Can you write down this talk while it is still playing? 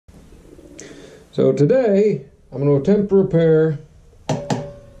So today I'm going to attempt to repair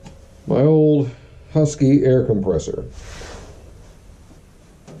my old Husky air compressor.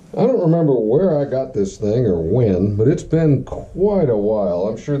 I don't remember where I got this thing or when, but it's been quite a while.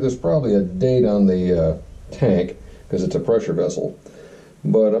 I'm sure there's probably a date on the tank because it's a pressure vessel,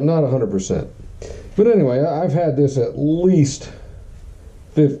 but I'm not 100%. But anyway, I've had this at least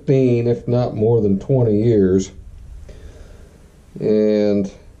 15, if not more than 20 years.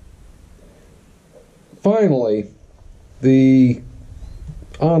 And finally, the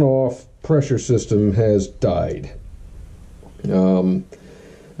on-off pressure system has died.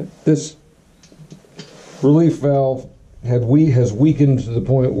 This relief valve has weakened to the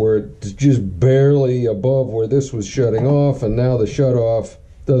point where it's just barely above where this was shutting off, and now the shut-off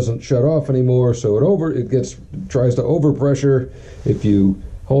doesn't shut off anymore, so it tries to overpressure. If you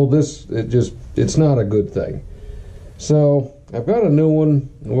hold this, it's not a good thing. So I've got a new one,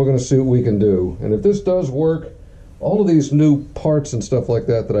 and we're going to see what we can do. And if this does work, all of these new parts and stuff like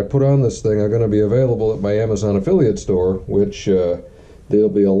that I put on this thing are going to be available at my Amazon affiliate store, which there'll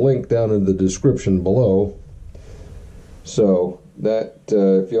be a link down in the description below. So that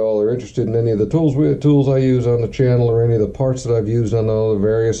if y'all are interested in any of the tools I use on the channel, or any of the parts that I've used on all the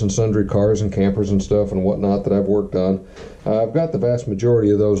various and sundry cars and campers and stuff and whatnot that I've worked on, I've got the vast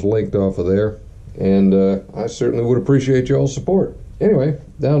majority of those linked off of there, and I certainly would appreciate y'all's support. Anyway,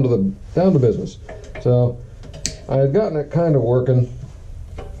 down to business. So I had gotten it kind of working,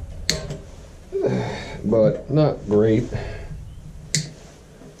 but not great.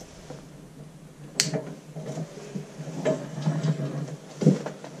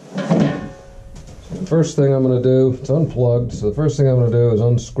 First thing I'm going to do, it's unplugged, so the first thing I'm going to do is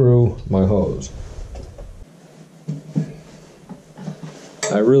unscrew my hose.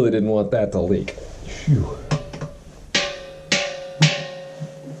 I really didn't want that to leak. Phew.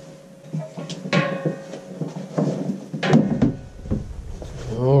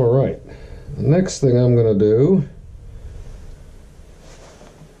 All right, the next thing I'm going to do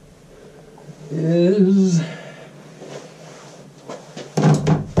is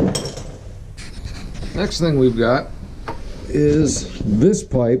next thing we've got is this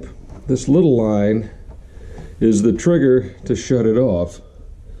pipe. This little line is the trigger to shut it off.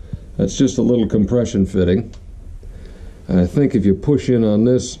 That's just a little compression fitting. And I think if you push in on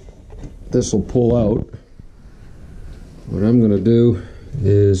this, this will pull out. What I'm going to do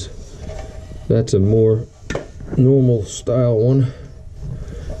is, that's a more normal style one.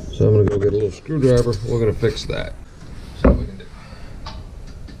 So I'm going to go get a little screwdriver. We're going to fix that. See what we can do.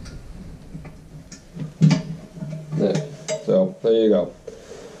 So there you go.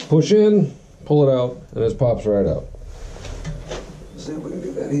 Push in, pull it out, and it pops right out. Let's see if we can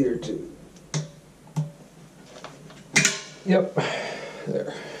do that here too. Yep,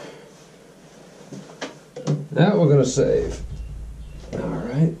 there. That we're going to save. All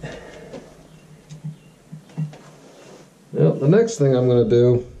right. Well, the next thing I'm going to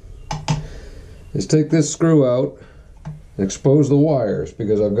do is take this screw out and expose the wires,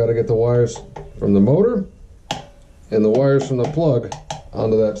 because I've got to get the wires from the motor and the wires from the plug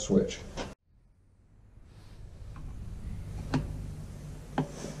onto that switch.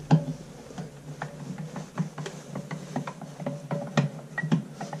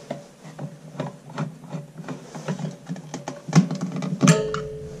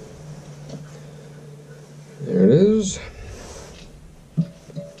 There it is.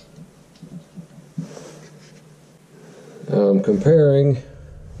 Now I'm comparing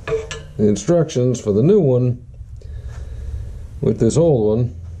the instructions for the new one with this old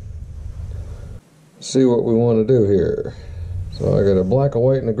one. See what we want to do here. So I got a black, a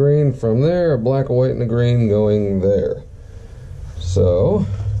white, and a green from there, a black, a white, and a green going there. So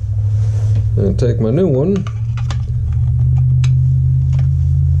I'm going to take my new one,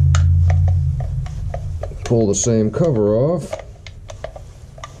 pull the same cover off,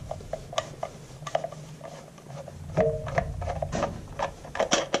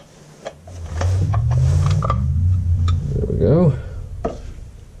 go.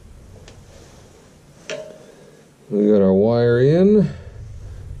 We got our wire in,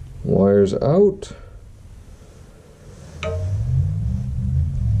 wires out.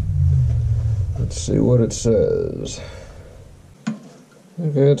 Let's see what it says.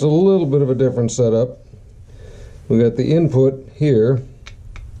 Okay, it's a little bit of a different setup. We got the input here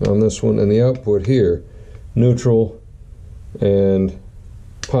on this one and the output here, neutral and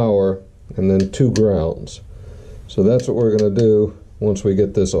power, and then 2 grounds. So that's what we're going to do once we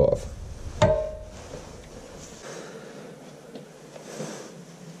get this off.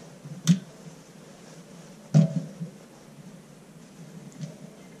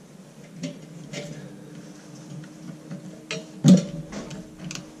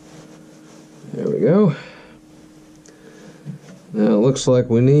 we go. Now it looks like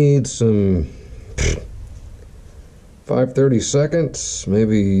we need some 5/32,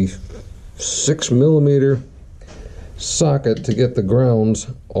 maybe 6mm socket to get the grounds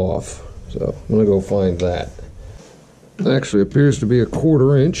off. So I'm gonna go find that. It actually appears to be a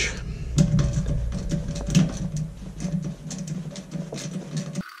 1/4 inch.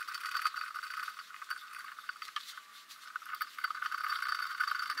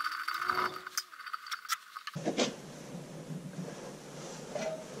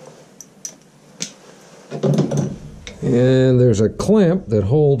 And there's a clamp that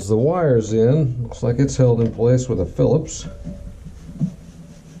holds the wires in. Looks like it's held in place with a Phillips.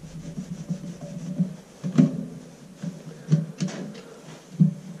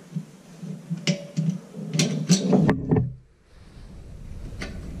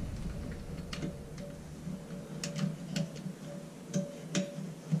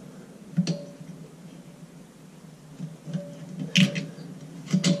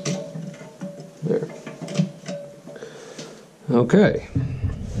 There. Okay,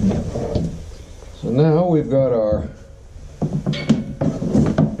 so now we've got our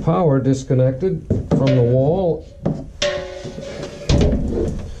power disconnected from the wall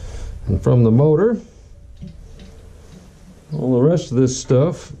and from the motor. All the rest of this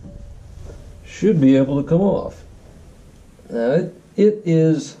stuff should be able to come off. Now it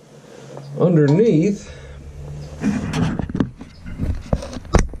is underneath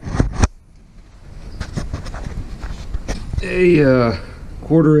a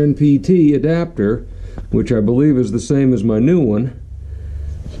 1/4 NPT adapter, which I believe is the same as my new one.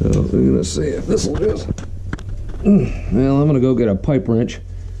 So we're gonna see if this will just, well, I'm gonna go get a pipe wrench,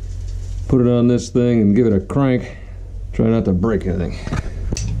 put it on this thing and give it a crank. Try not to break anything.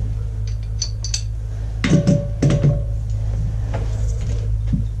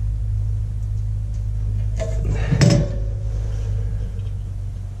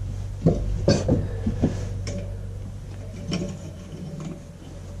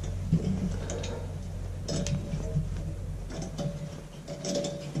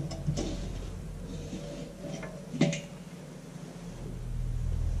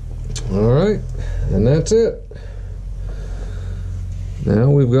 Alright, and that's it. Now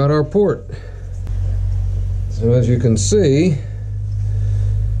we've got our port. So as you can see,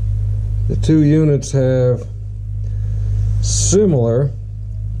 the two units have similar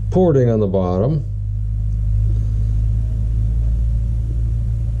porting on the bottom.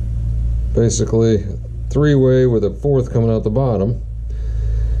 Basically 3-way with a 4th coming out the bottom.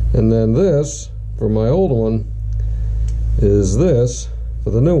 And then this, for my old one, is this for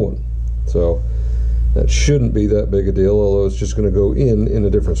the new one. So that shouldn't be that big a deal, although it's just going to go in a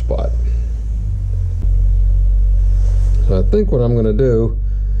different spot. So I think what I'm going to do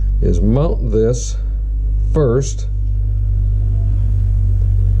is mount this first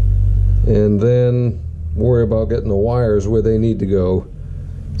and then worry about getting the wires where they need to go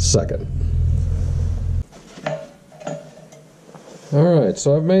second. Alright,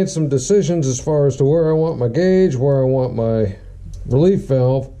 so I've made some decisions as far as to where I want my gauge, where I want my relief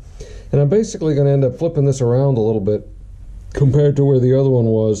valve. And I'm basically going to end up flipping this around a little bit compared to where the other one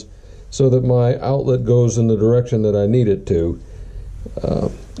was, so that my outlet goes in the direction that I need it to. I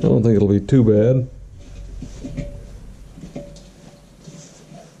don't think it'll be too bad.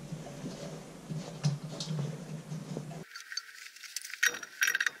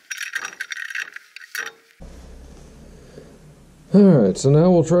 Alright, so now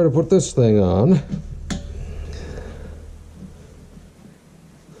we'll try to put this thing on.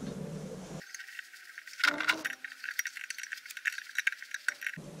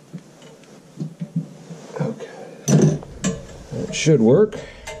 Should work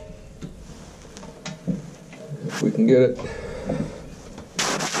if we can get it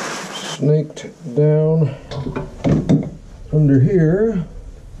snaked down under here.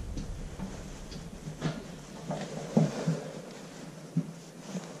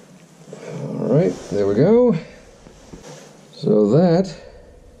 All right, there we go. So that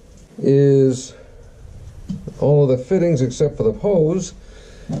is all of the fittings except for the hose.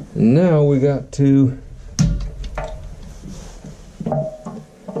 And now we got to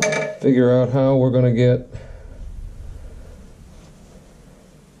figure out how we're going to get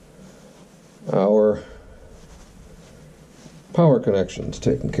our power connections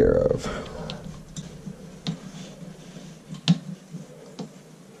taken care of.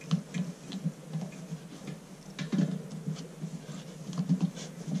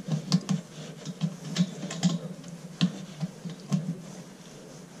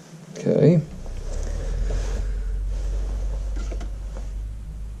 Okay.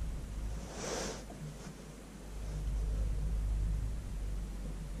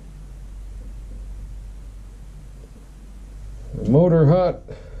 timer hot,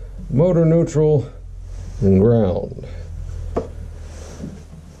 motor neutral, and ground.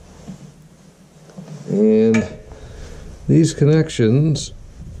 And these connections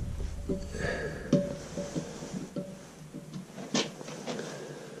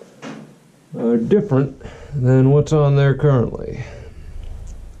are different than what's on there currently.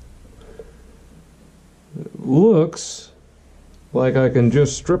 It looks like I can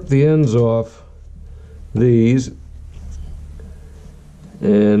just strip the ends off these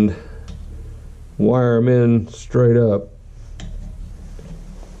and wire them in straight up.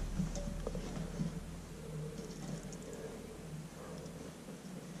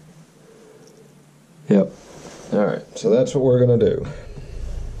 Yep. Alright, so that's what we're going to do.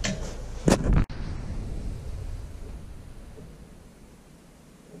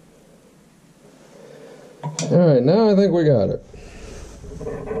 Alright, now I think we got it.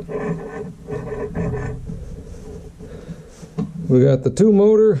 We got the 2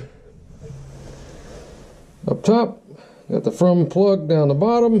 motor up top, got the from plug down the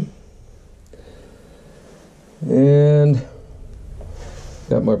bottom, and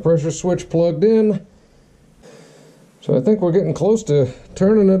got my pressure switch plugged in. So I think we're getting close to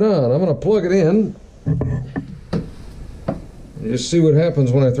turning it on. I'm going to plug it in and just see what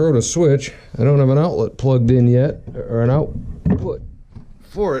happens when I throw the switch. I don't have an outlet plugged in yet, or an output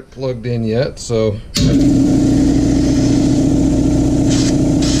for it plugged in yet, so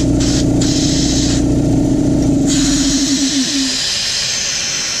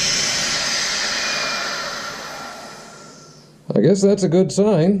I guess that's a good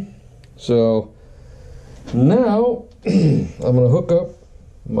sign. So now I'm going to hook up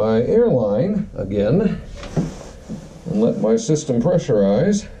my air line again and let my system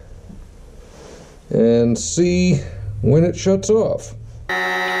pressurize and see when it shuts off.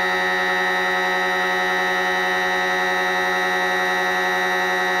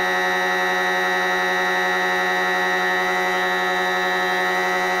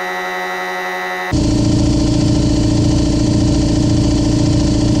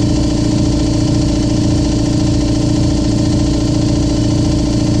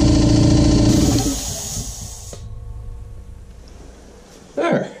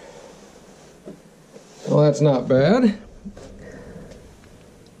 There. Well, that's not bad.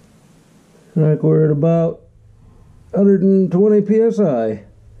 Like we're at about 120 psi.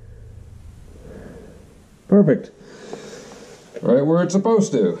 Perfect. Right where it's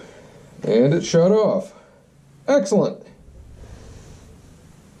supposed to. And it shut off. Excellent.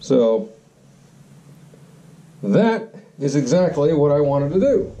 So that is exactly what I wanted to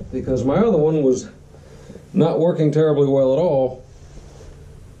do, because my other one was not working terribly well at all.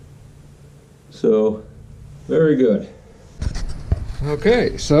 So, very good.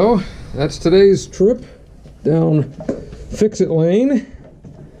 Okay, so that's today's trip down Fix-It Lane.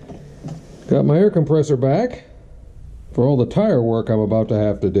 Got my air compressor back for all the tire work I'm about to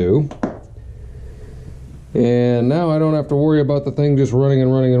have to do. And now I don't have to worry about the thing just running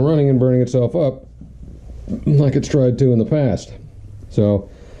and running and running and burning itself up like it's tried to in the past.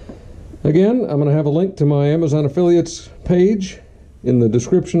 So, again, I'm going to have a link to my Amazon affiliates page in the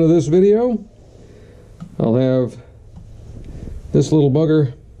description of this video. I'll have this little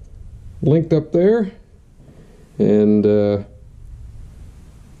bugger linked up there, and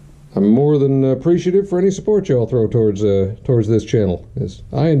I'm more than appreciative for any support y'all throw towards this channel. As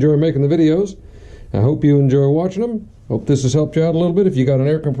I enjoy making the videos, I hope you enjoy watching them. Hope this has helped you out a little bit. If you got an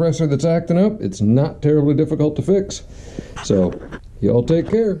air compressor that's acting up, it's not terribly difficult to fix. So, y'all take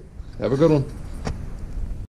care. Have a good one.